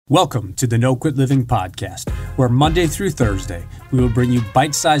Welcome to the No Quit Living podcast, where Monday through Thursday, we will bring you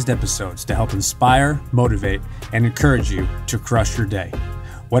bite-sized episodes to help inspire, motivate, and encourage you to crush your day.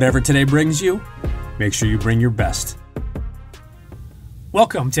 Whatever today brings you, make sure you bring your best.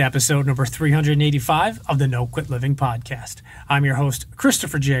 Welcome to episode number 385 of the No Quit Living podcast. I'm your host,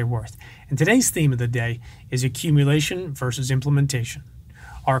 Christopher J. Worth, and today's theme of the day is accumulation versus implementation.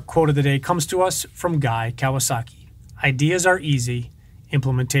 Our quote of the day comes to us from Guy Kawasaki. Ideas are easy.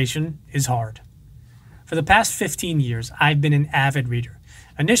 Implementation is hard. For the past 15 years, I've been an avid reader.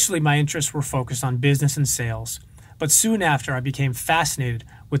 Initially, my interests were focused on business and sales, but soon after, I became fascinated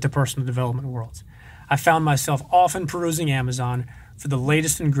with the personal development world. I found myself often perusing Amazon for the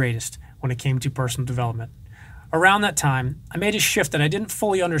latest and greatest when it came to personal development. Around that time, I made a shift that I didn't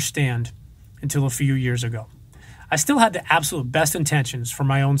fully understand until a few years ago. I still had the absolute best intentions for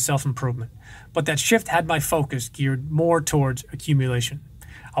my own self-improvement, but that shift had my focus geared more towards accumulation.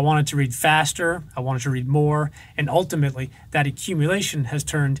 I wanted to read faster, I wanted to read more, and ultimately, that accumulation has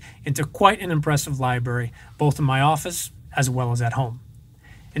turned into quite an impressive library, both in my office as well as at home.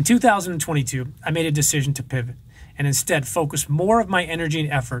 In 2022, I made a decision to pivot and instead focus more of my energy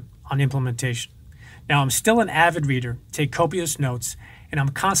and effort on implementation. Now, I'm still an avid reader, take copious notes, and I'm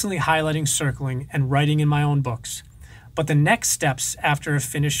constantly highlighting, circling, and writing in my own books. But the next steps after I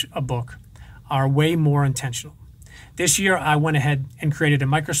finish a book are way more intentional. This year, I went ahead and created a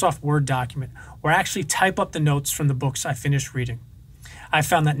Microsoft Word document where I actually type up the notes from the books I finished reading. I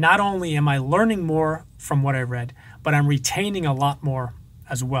found that not only am I learning more from what I read, but I'm retaining a lot more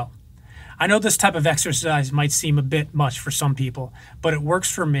as well. I know this type of exercise might seem a bit much for some people, but it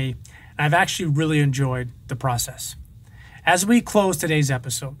works for me, and I've actually really enjoyed the process. As we close today's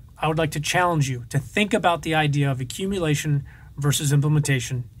episode, I would like to challenge you to think about the idea of accumulation versus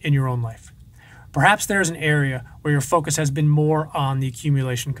implementation in your own life. Perhaps there is an area where your focus has been more on the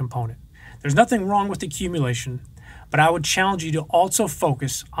accumulation component. There's nothing wrong with accumulation, but I would challenge you to also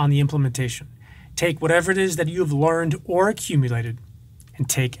focus on the implementation. Take whatever it is that you have learned or accumulated and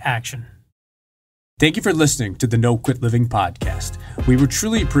take action. Thank you for listening to the No Quit Living podcast. We would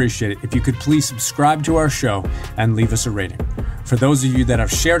truly appreciate it if you could please subscribe to our show and leave us a rating. For those of you that have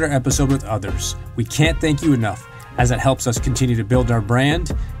shared our episode with others, we can't thank you enough, as it helps us continue to build our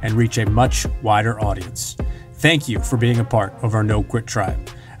brand and reach a much wider audience. Thank you for being a part of our No Quit tribe.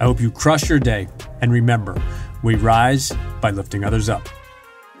 I hope you crush your day, and remember, we rise by lifting others up.